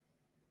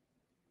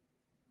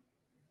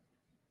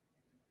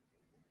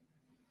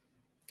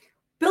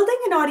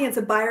an audience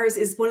of buyers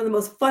is one of the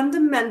most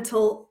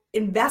fundamental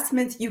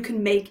investments you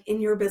can make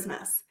in your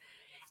business.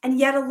 And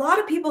yet, a lot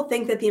of people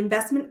think that the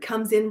investment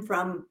comes in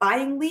from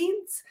buying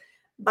leads,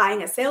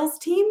 buying a sales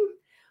team,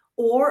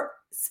 or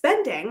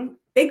spending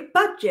big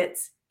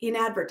budgets in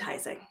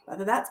advertising,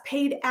 whether that's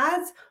paid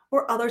ads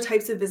or other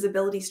types of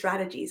visibility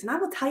strategies. And I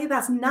will tell you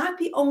that's not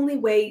the only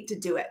way to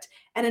do it.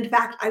 And in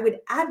fact, I would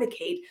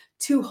advocate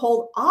to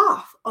hold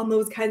off on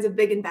those kinds of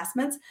big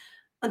investments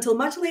until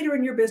much later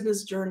in your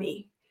business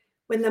journey,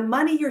 when the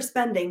money you're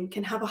spending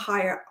can have a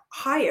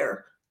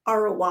higher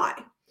ROI.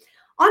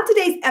 On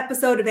today's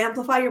episode of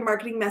Amplify Your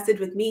Marketing Message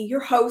with me, your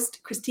host,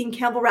 Christine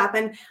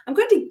Campbell-Rapin, I'm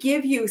going to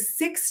give you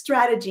 6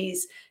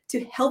 strategies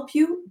to help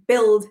you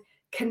build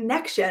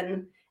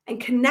connection. And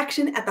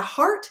connection at the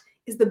heart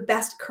is the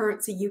best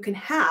currency you can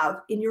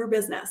have in your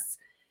business.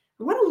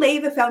 I want to lay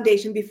the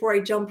foundation before I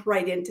jump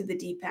right into the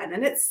deep end.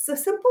 And it's a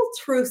simple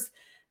truth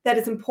that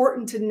is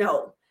important to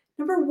know.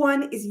 Number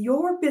 1 is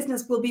your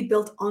business will be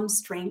built on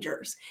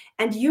strangers,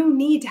 and you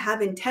need to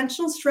have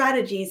intentional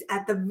strategies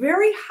at the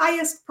very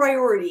highest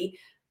priority,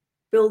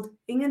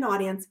 building an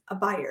audience of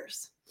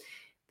buyers.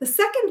 The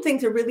second thing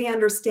to really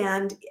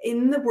understand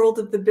in the world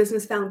of the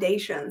business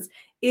foundations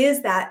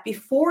is that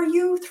before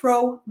you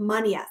throw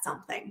money at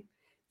something,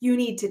 you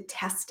need to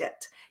test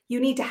it. You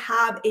need to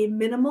have a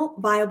minimal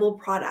viable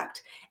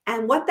product.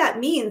 And what that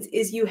means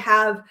is you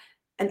have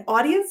an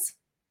audience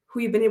who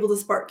you've been able to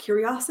spark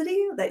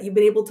curiosity, that you've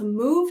been able to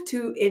move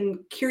to in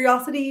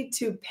curiosity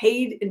to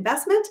paid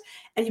investment,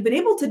 and you've been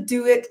able to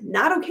do it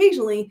not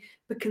occasionally,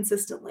 but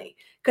consistently.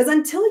 Because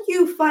until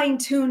you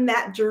fine-tune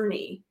that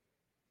journey,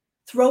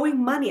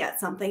 throwing money at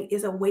something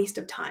is a waste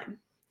of time.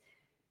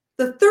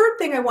 The third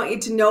thing I want you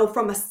to know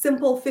from a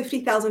simple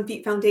 50,000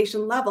 feet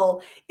foundation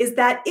level is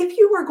that if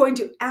you are going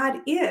to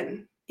add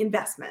in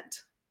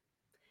investment,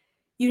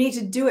 you need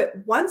to do it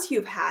once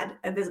you've had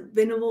a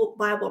minimal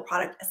viable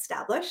product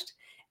established.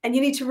 And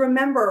you need to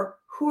remember,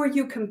 who are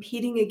you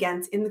competing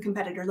against in the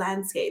competitor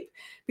landscape?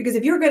 Because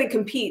if you're going to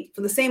compete for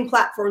the same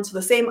platforms, for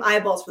the same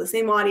eyeballs, for the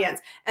same audience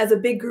as a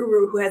big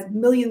guru who has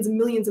millions and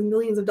millions and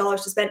millions of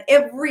dollars to spend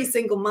every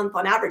single month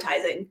on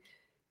advertising,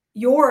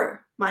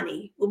 your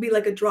money will be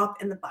like a drop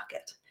in the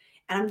bucket.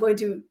 And I'm going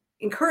to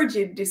encourage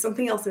you to do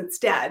something else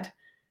instead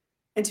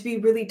and to be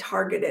really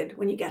targeted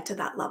when you get to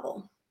that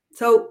level.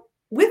 So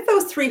with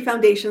those 3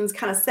 foundations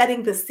kind of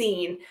setting the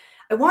scene,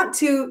 I want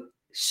to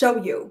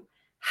show you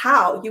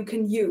how you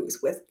can use,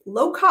 with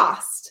low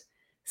cost,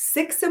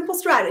 6 simple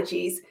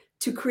strategies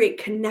to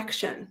create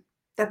connection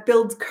that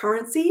builds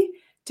currency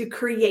to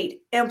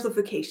create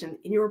amplification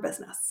in your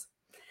business.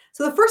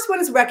 So the first one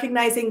is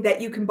recognizing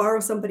that you can borrow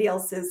somebody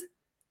else's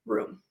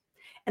room.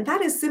 And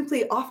that is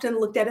simply often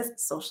looked at as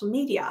social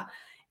media.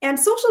 And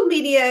social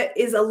media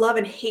is a love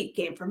and hate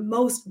game for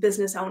most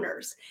business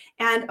owners.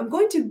 And I'm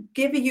going to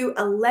give you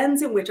a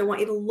lens in which I want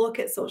you to look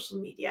at social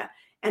media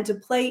and to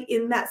play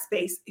in that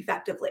space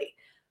effectively.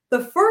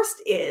 The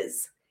first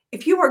is,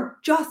 if you are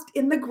just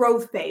in the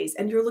growth phase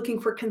and you're looking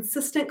for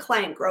consistent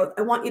client growth,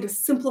 I want you to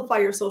simplify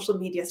your social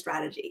media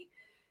strategy.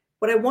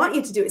 What I want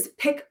you to do is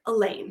pick a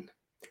lane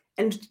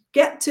and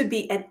get to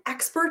be an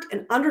expert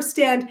and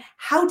understand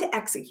how to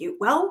execute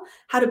well,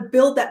 how to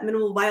build that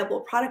minimal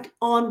viable product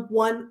on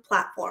one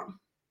platform.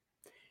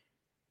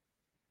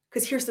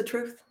 Because here's the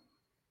truth.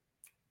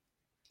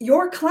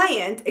 Your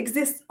client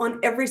exists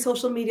on every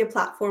social media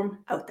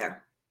platform out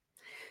there.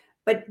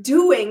 But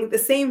doing the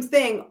same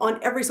thing on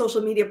every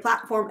social media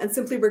platform and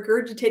simply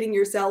regurgitating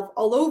yourself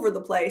all over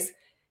the place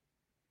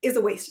is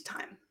a waste of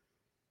time.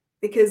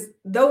 Because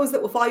those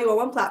that will follow you on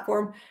one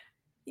platform,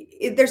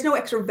 there's no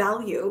extra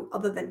value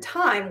other than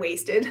time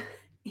wasted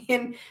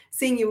in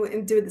seeing you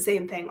and doing the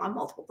same thing on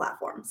multiple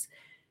platforms.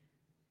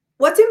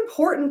 What's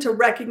important to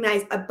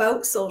recognize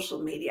about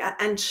social media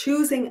and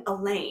choosing a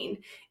lane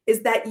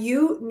is that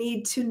you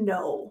need to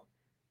know,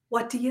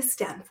 what do you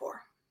stand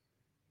for?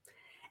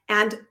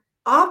 And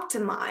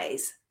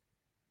optimize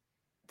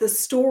the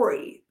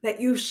story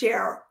that you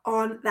share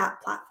on that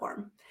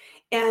platform.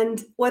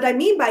 And what I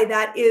mean by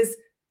that is,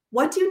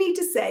 what do you need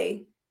to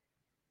say?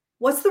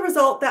 What's the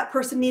result that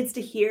person needs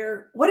to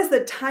hear? What is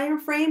the time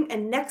frame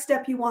and next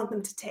step you want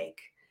them to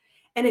take?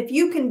 And if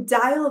you can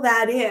dial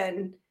that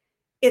in,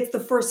 it's the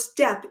first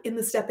step in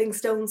the stepping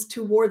stones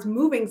towards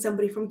moving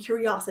somebody from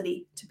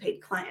curiosity to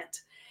paid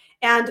client.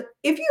 And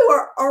if you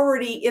are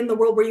already in the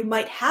world where you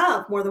might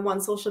have more than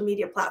one social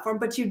media platform,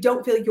 but you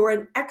don't feel you're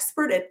an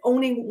expert at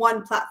owning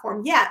one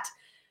platform yet,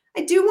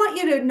 I do want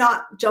you to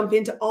not jump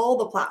into all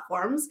the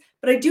platforms,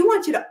 but I do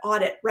want you to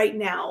audit right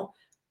now.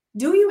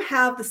 Do you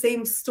have the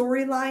same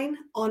storyline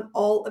on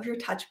all of your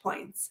touch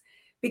points?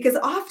 Because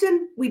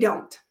often we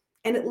don't,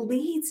 and it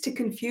leads to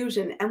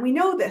confusion. And we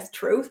know this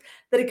truth,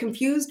 that a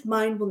confused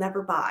mind will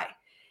never buy.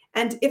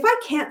 And if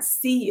I can't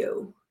see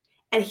you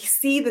and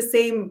see the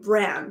same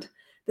brand,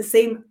 the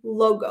same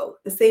logo,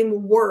 the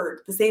same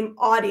word, the same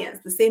audience,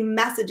 the same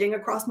messaging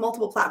across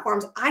multiple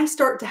platforms, I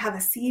start to have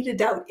a seed of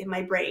doubt in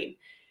my brain.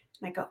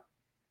 And I go,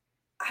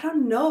 I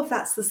don't know if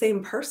that's the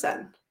same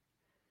person.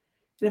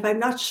 And if I'm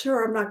not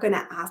sure, I'm not going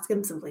to ask.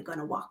 I'm simply going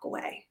to walk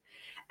away.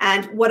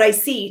 And what I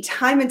see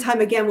time and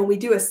time again when we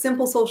do a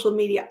simple social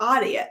media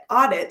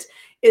audit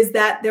is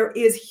that there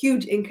is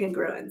huge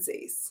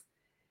incongruencies.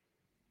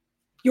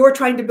 You're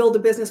trying to build a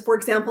business, for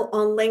example,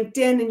 on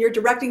LinkedIn, and you're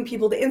directing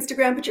people to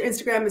Instagram, but your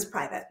Instagram is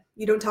private.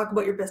 You don't talk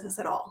about your business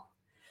at all.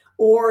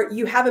 Or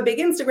you have a big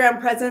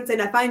Instagram presence,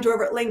 and I find you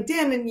over at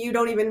LinkedIn and you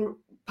don't even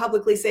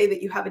publicly say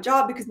that you have a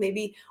job because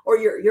maybe, or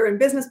you're in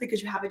business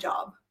because you have a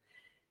job.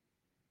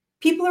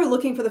 People are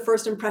looking for the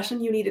first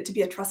impression. You need it to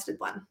be a trusted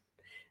one.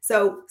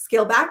 So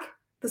scale back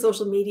the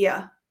social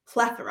media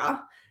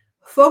plethora,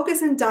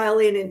 focus and dial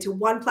in into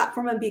one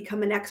platform and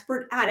become an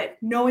expert at it,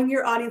 knowing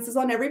your audience is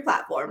on every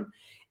platform.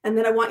 And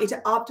then I want you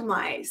to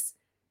optimize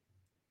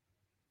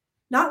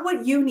not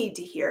what you need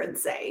to hear and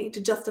say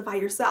to justify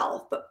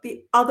yourself, but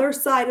the other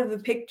side of the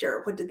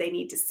picture. What do they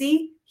need to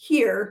see,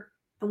 hear,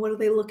 and what are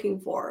they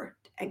looking for?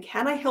 And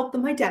can I help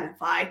them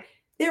identify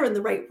they're in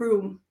the right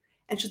room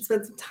and should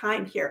spend some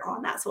time here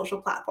on that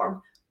social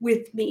platform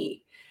with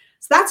me?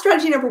 So that's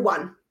strategy number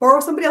one,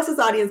 borrow somebody else's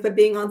audience by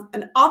being on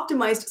an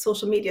optimized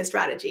social media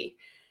strategy.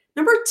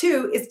 Number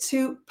two is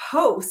to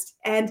post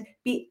and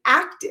be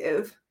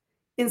active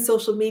in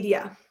social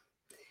media.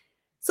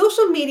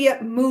 Social media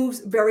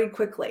moves very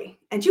quickly,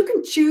 and you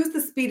can choose the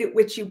speed at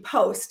which you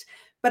post,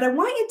 but I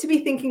want you to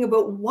be thinking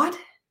about what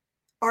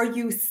are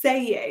you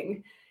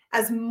saying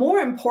as more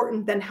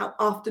important than how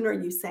often are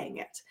you saying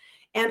it.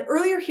 And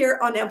earlier here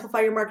on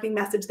Amplify Your Marketing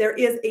Message, there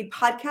is a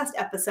podcast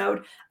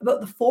episode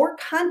about the 4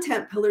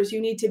 content pillars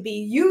you need to be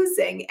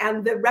using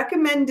and the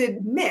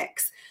recommended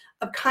mix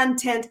of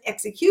content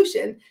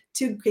execution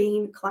to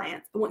gain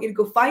clients. I want you to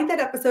go find that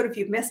episode if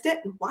you've missed it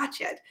and watch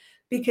it,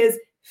 because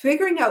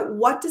figuring out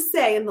what to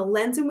say and the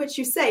lens in which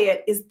you say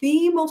it is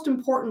the most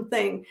important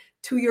thing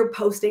to your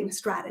posting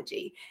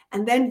strategy.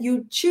 And then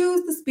you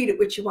choose the speed at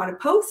which you want to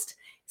post,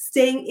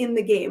 staying in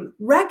the game,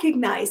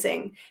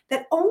 recognizing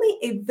that only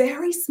a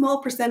very small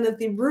percent of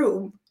the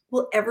room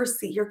will ever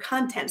see your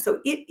content. So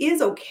it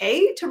is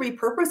okay to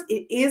repurpose.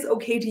 It is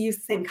okay to use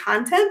the same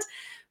content,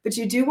 but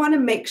you do want to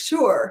make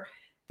sure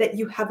that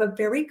you have a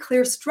very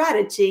clear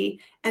strategy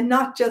and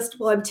not just,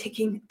 well, I'm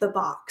ticking the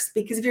box.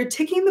 Because if you're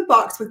ticking the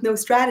box with no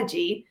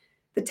strategy,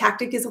 the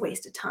tactic is a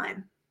waste of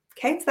time.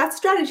 Okay, so that's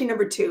strategy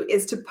number 2,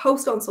 is to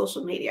post on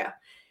social media.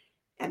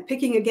 And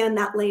picking again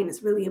that lane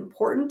is really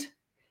important.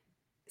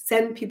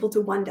 Send people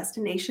to one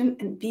destination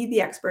and be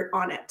the expert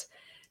on it.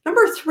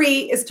 Number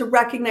 3 is to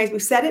recognize,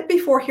 we've said it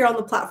before here on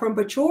the platform,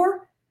 but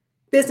your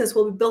business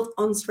will be built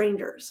on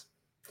strangers.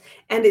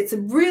 And it's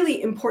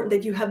really important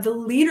that you have the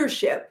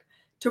leadership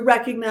to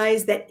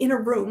recognize that in a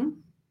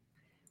room,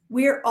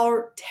 we're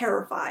all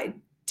terrified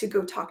to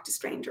go talk to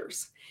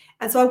strangers.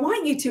 And so I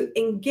want you to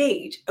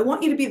engage. I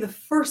want you to be the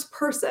first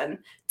person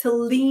to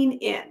lean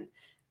in,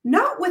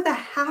 not with a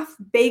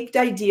half-baked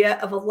idea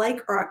of a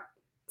like or a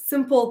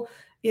simple,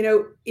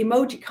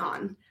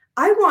 emojicon.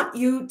 I want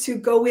you to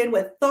go in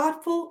with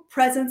thoughtful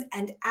presence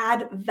and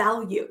add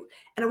value.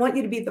 And I want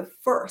you to be the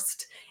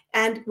first.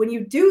 And when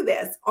you do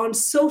this on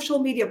social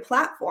media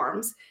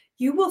platforms,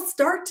 you will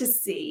start to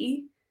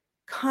see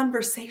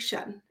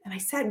conversation. And I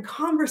said,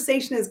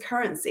 conversation is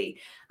currency.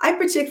 I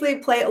particularly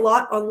play a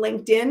lot on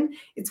LinkedIn.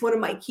 It's one of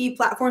my key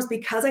platforms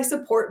because I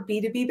support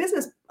B2B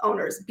business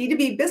owners.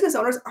 B2B business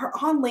owners are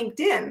on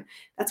LinkedIn.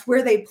 That's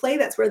where they play.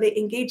 That's where they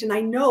engage. And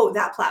I know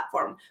that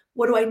platform.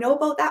 What do I know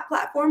about that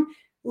platform?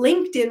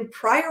 LinkedIn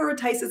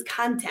prioritizes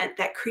content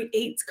that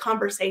creates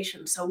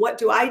conversation. So what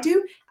do?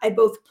 I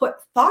both put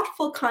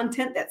thoughtful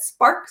content that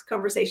sparks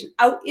conversation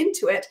out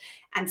into it.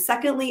 And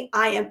secondly,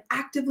 I am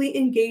actively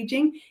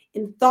engaging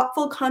in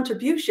thoughtful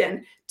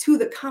contribution to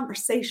the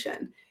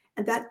conversation.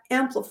 And that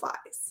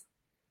amplifies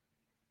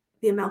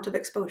the amount of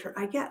exposure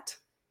I get.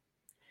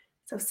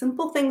 So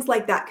simple things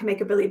like that can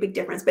make a really big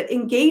difference. But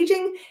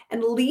engaging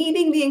and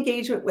leading the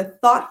engagement with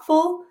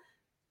thoughtful,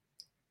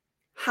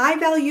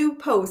 high-value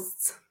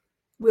posts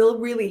will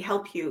really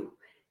help you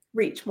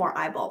reach more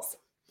eyeballs.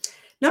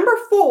 Number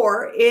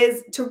 4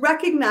 is to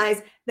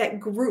recognize that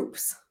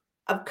groups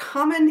of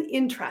common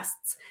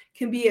interests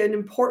can be an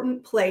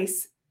important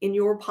place in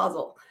your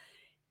puzzle.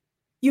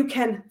 You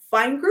can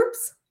find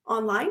groups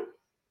online,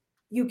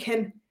 you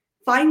can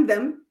find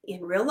them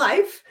in real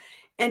life,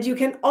 and you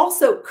can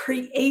also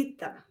create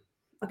them.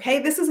 Okay,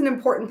 this is an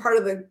important part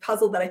of the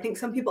puzzle that I think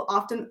some people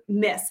often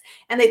miss.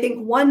 And they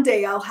think one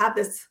day I'll have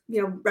this,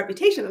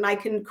 reputation and I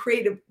can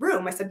create a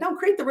room. I said, no,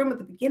 create the room at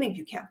the beginning if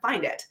you can't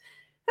find it.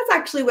 That's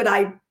actually what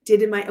I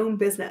did in my own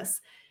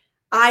business.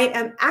 I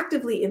am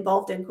actively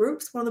involved in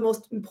groups. One of the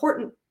most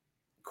important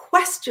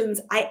questions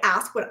I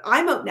ask when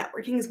I'm out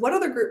networking is, what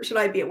other groups should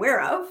I be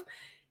aware of?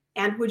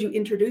 And would you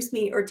introduce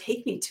me or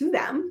take me to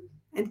them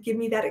and give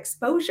me that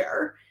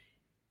exposure?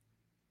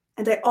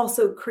 And I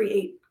also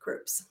create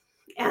groups.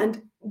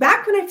 And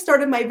back when I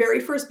started my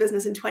very first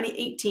business in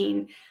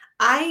 2018,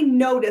 I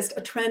noticed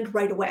a trend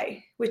right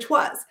away, which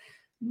was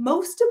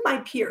most of my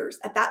peers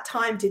at that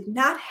time did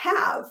not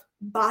have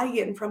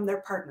buy-in from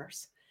their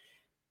partners.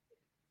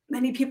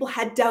 Many people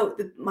had doubt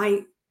that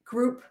my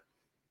group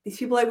these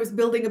people I was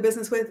building a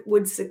business with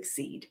would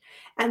succeed.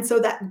 And so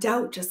that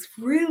doubt just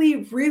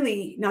really,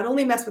 really not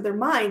only messed with their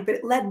mind, but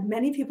it led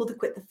many people to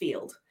quit the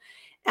field.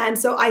 And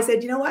so I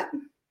said, you know what?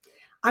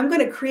 I'm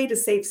going to create a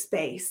safe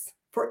space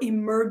for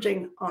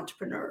emerging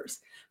entrepreneurs,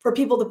 for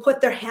people to put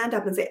their hand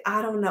up and say,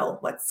 I don't know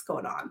what's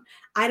going on.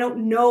 I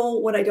don't know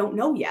what I don't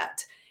know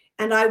yet.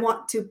 And I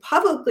want to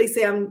publicly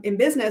say I'm in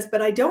business,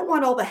 but I don't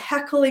want all the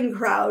heckling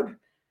crowd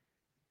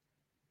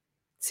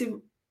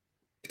to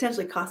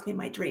potentially cost me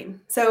my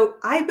dream. So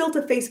I built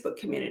a Facebook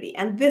community,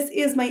 and this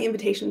is my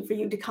invitation for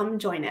you to come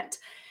join it.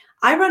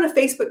 I run a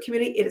Facebook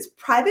community. It is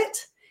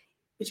private,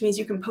 which means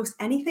you can post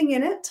anything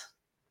in it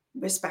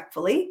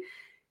respectfully,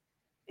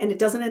 and it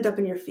doesn't end up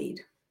in your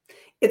feed.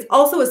 It's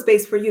also a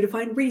space for you to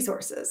find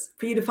resources,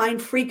 for you to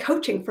find free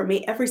coaching from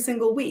me every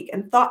single week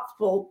and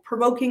thoughtful,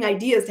 provoking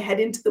ideas to head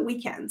into the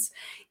weekends.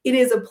 It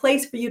is a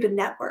place for you to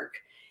network,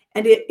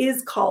 and it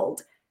is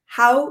called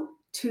How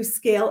to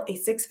Scale a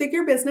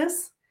Six-Figure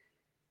Business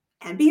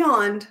and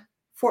Beyond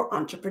for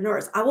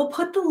Entrepreneurs. I will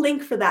put the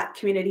link for that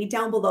community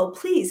down below.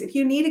 Please, if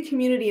you need a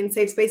community and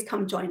safe space,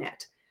 come join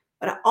it.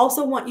 But I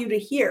also want you to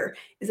hear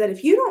is that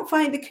if you don't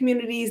find the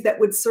communities that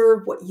would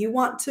serve what you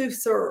want to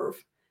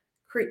serve,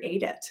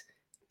 create it.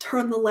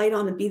 Turn the light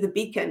on and be the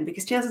beacon,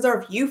 because chances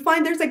are if you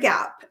find there's a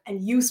gap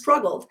and you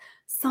struggled,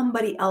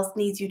 somebody else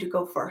needs you to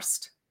go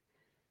first.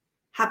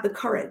 Have the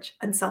courage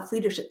and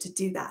self-leadership to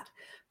do that.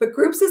 But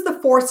groups is the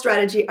fourth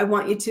strategy I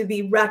want you to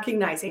be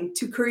recognizing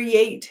to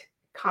create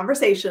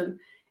conversation,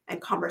 and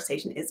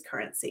conversation is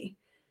currency.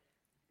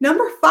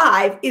 Number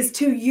 5 is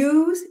to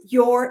use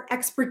your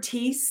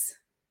expertise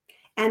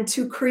and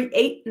to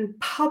create and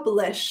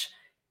publish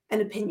an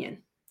opinion.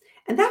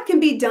 And that can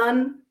be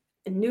done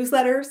in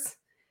newsletters,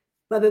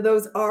 whether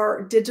those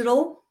are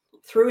digital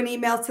through an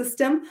email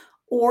system,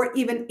 or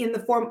even in the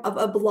form of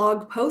a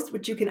blog post,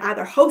 which you can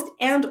either host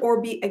and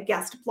or be a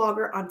guest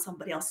blogger on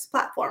somebody else's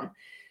platform.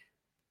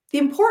 The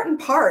important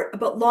part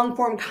about long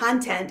form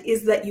content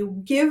is that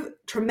you give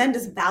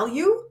tremendous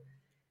value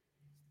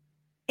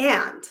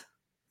and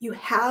you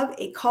have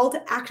a call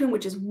to action,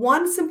 which is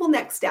one simple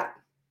next step.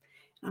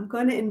 I'm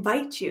going to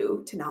invite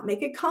you to not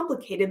make it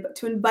complicated, but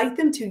to invite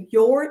them to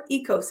your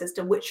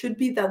ecosystem, which should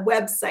be the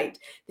website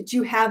that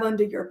you have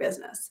under your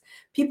business.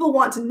 People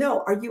want to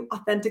know, are you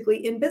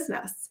authentically in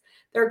business?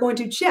 They're going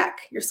to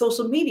check your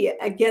social media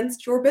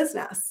against your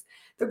business.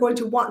 They're going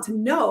to want to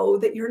know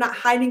that you're not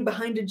hiding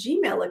behind a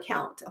Gmail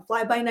account, a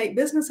fly-by-night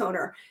business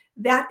owner.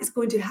 That is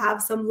going to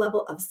have some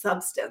level of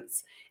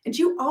substance. And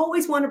you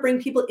always want to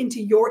bring people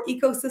into your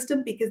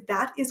ecosystem because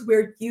that is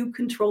where you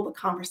control the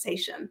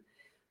conversation.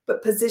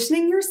 But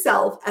positioning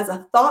yourself as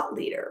a thought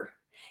leader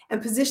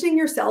and positioning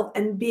yourself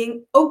and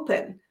being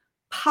open,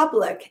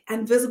 public,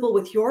 and visible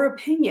with your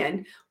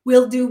opinion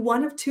will do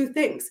one of two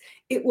things.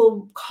 It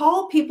will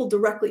call people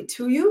directly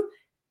to you,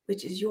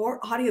 which is your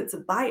audience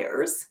of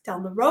buyers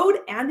down the road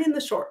and in the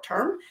short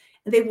term,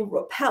 and they will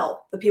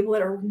repel the people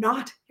that are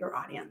not your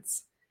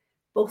audience.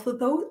 Both of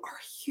those are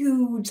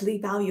hugely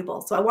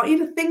valuable. So I want you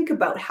to think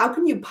about how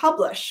can you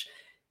publish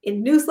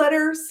in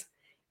newsletters,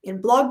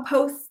 in blog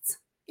posts,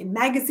 in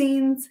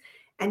magazines,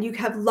 and you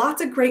have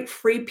lots of great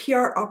free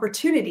PR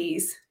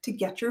opportunities to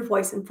get your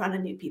voice in front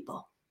of new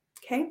people.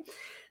 Okay.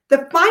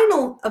 The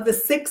final of the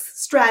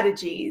 6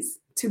 strategies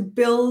to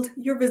build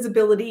your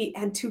visibility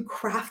and to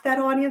craft that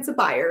audience of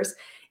buyers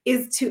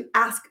is to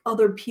ask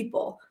other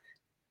people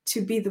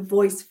to be the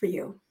voice for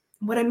you.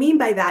 What I mean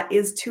by that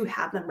is to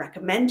have them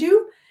recommend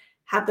you,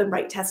 have them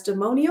write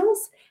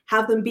testimonials,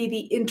 have them be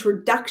the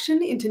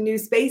introduction into new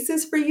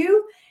spaces for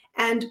you.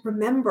 And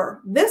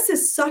remember, this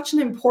is such an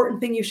important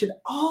thing you should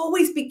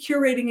always be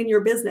curating in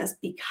your business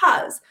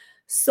because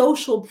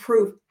social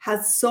proof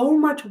has so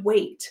much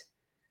weight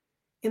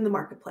in the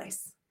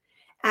marketplace.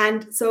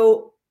 And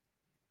so,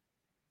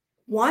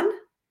 one,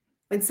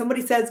 when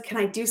somebody says, can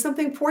I do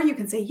something for you? You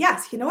can say,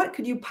 yes. You know what?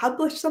 Could you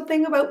publish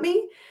something about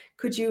me?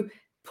 Could you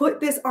put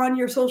this on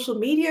your social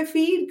media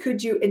feed?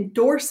 Could you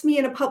endorse me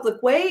in a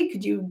public way?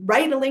 Could you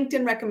write a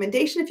LinkedIn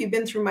recommendation if you've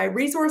been through my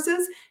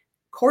resources,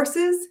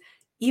 courses?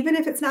 Even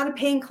if it's not a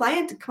paying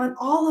client, come on,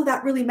 all of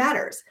that really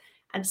matters.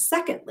 And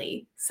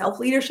secondly,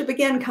 self-leadership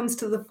again comes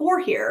to the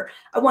fore here.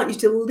 I want you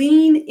to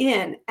lean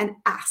in and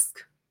ask.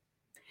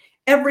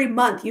 Every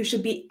month, you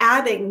should be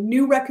adding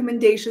new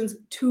recommendations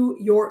to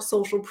your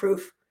social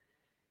proof.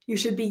 You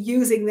should be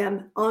using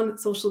them on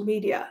social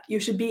media.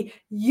 You should be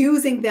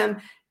using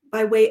them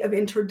by way of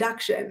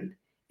introduction.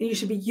 And you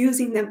should be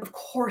using them, of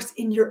course,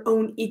 in your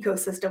own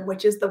ecosystem,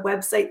 which is the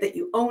website that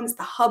you own. It's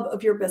the hub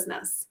of your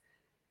business.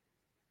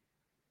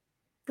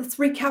 Let's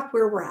recap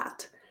where we're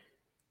at.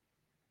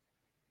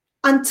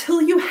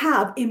 Until you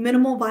have a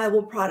minimal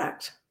viable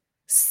product,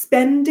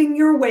 spending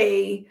your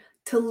way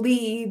to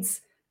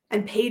leads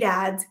and paid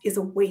ads is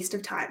a waste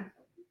of time.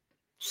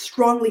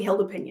 Strongly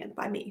held opinion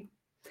by me.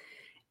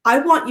 I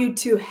want you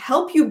to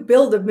help you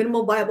build a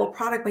minimal viable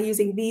product by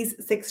using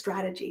these 6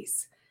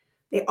 strategies.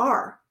 They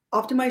are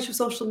optimize your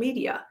social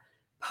media,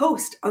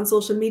 post on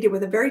social media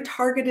with a very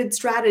targeted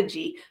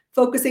strategy,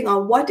 focusing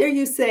on what are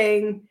you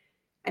saying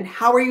and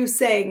how are you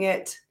saying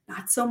it,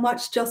 not so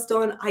much just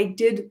on, I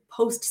did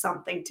post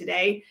something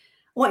today.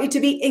 I want you to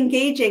be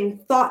engaging,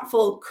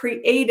 thoughtful,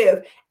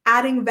 creative,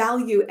 adding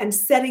value, and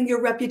setting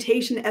your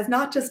reputation as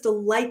not just a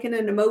like and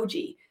an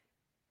emoji.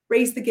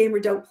 Raise the game or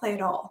don't play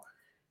at all.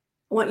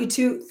 I want you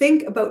to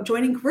think about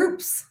joining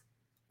groups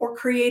or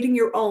creating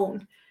your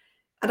own.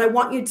 And I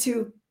want you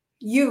to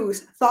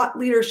use thought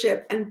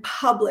leadership and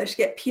publish,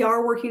 get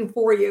PR working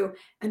for you,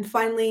 and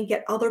finally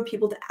get other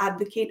people to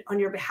advocate on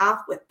your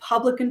behalf with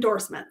public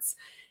endorsements.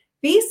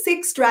 These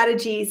 6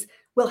 strategies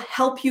will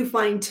help you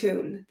fine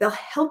tune. They'll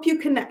help you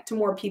connect to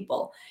more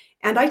people.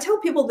 And I tell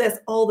people this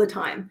all the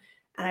time,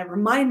 and I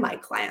remind my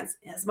clients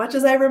as much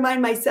as I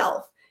remind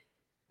myself,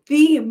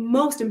 the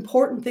most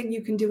important thing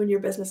you can do in your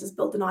business is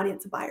build an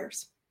audience of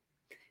buyers.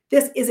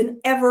 This is an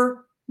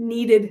ever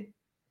needed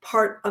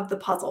part of the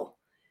puzzle.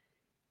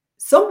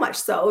 So much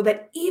so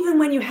that even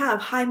when you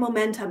have high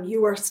momentum,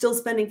 you are still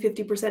spending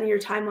 50% of your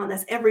time on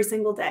this every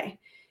single day.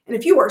 And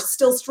if you are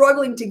still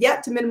struggling to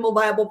get to minimal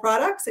viable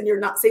products and you're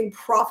not seeing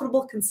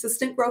profitable,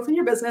 consistent growth in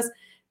your business,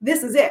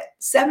 this is it.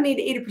 70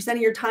 to 80%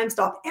 of your time,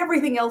 stop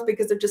everything else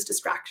because they're just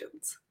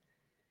distractions.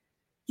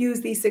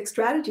 Use these 6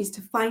 strategies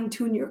to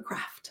fine-tune your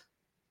craft.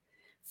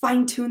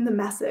 Fine-tune the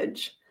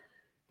message.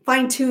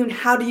 Fine-tune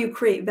how do you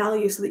create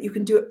value so that you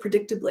can do it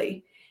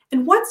predictably.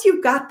 And once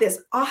you've got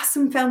this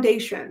awesome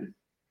foundation,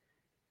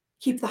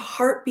 keep the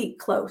heartbeat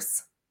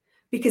close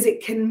because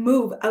it can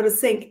move out of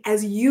sync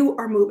as you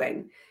are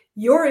moving.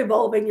 You're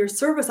evolving, your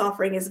service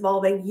offering is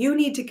evolving. You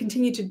need to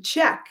continue to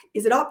check,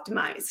 is it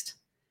optimized?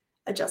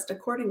 Adjust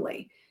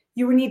accordingly.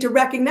 You need to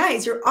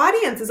recognize your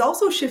audience is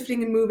also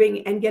shifting and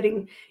moving and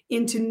getting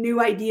into new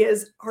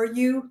ideas. Are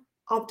you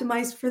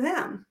optimized for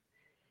them?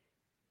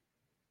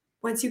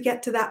 Once you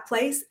get to that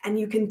place and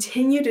you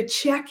continue to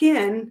check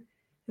in,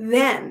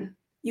 then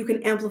you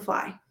can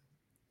amplify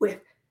with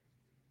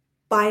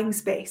buying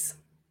space.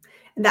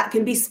 And that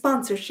can be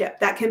sponsorship.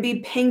 That can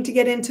be paying to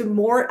get into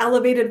more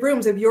elevated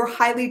rooms of your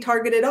highly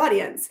targeted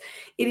audience.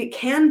 It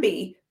can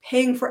be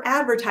paying for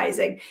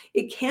advertising.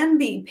 It can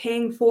be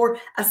paying for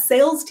a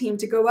sales team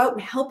to go out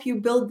and help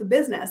you build the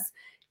business.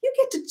 You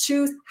get to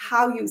choose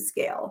how you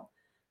scale.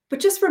 But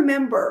just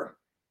remember,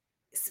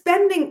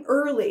 spending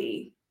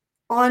early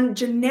on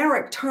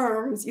generic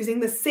terms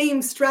using the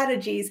same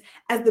strategies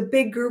as the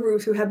big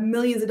gurus who have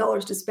millions of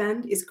dollars to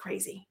spend is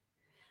crazy.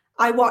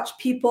 I watch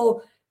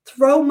people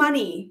throw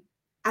money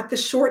at the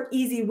short,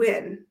 easy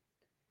win,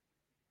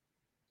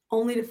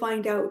 only to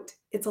find out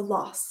it's a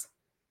loss,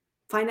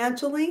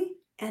 financially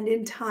and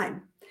in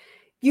time.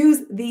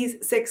 Use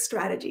these 6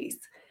 strategies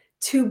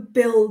to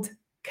build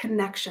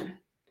connection.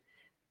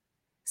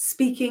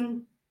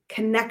 Speaking,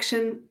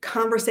 connection,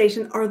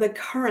 conversation are the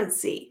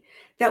currency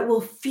that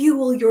will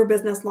fuel your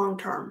business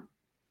long-term.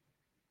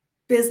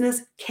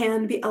 Business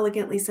can be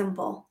elegantly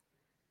simple.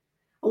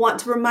 I want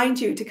to remind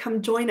you to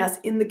come join us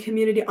in the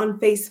community on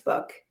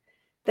Facebook.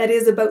 That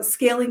is about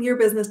scaling your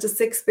business to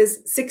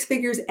 6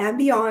 figures and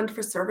beyond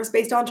for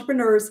service-based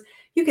entrepreneurs.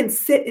 You can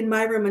sit in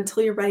my room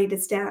until you're ready to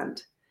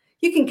stand.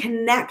 You can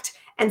connect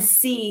and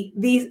see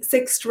these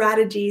 6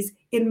 strategies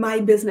in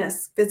my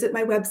business. Visit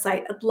my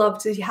website. I'd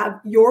love to have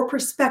your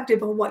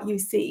perspective on what you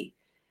see.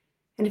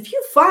 And if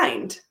you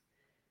find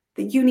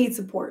that you need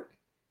support,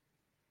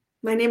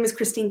 my name is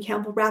Christine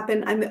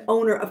Campbell-Rapin. I'm the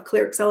owner of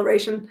Clear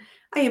Acceleration.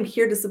 I am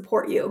here to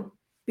support you.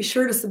 Be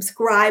sure to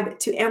subscribe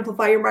to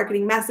amplify your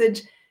marketing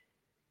message.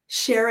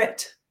 Share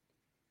it.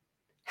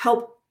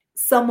 Help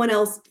someone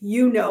else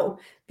you know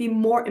be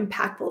more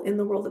impactful in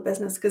the world of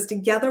business, because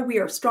together we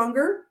are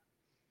stronger.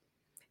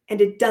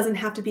 And it doesn't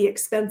have to be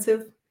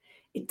expensive.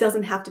 It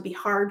doesn't have to be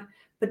hard,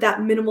 but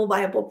that minimal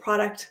viable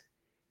product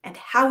and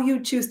how you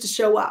choose to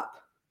show up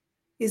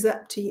is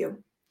up to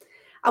you.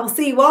 I will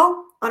see you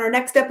all on our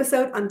next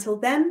episode. Until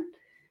then,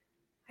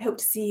 I hope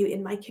to see you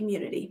in my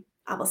community.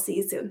 I will see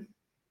you soon.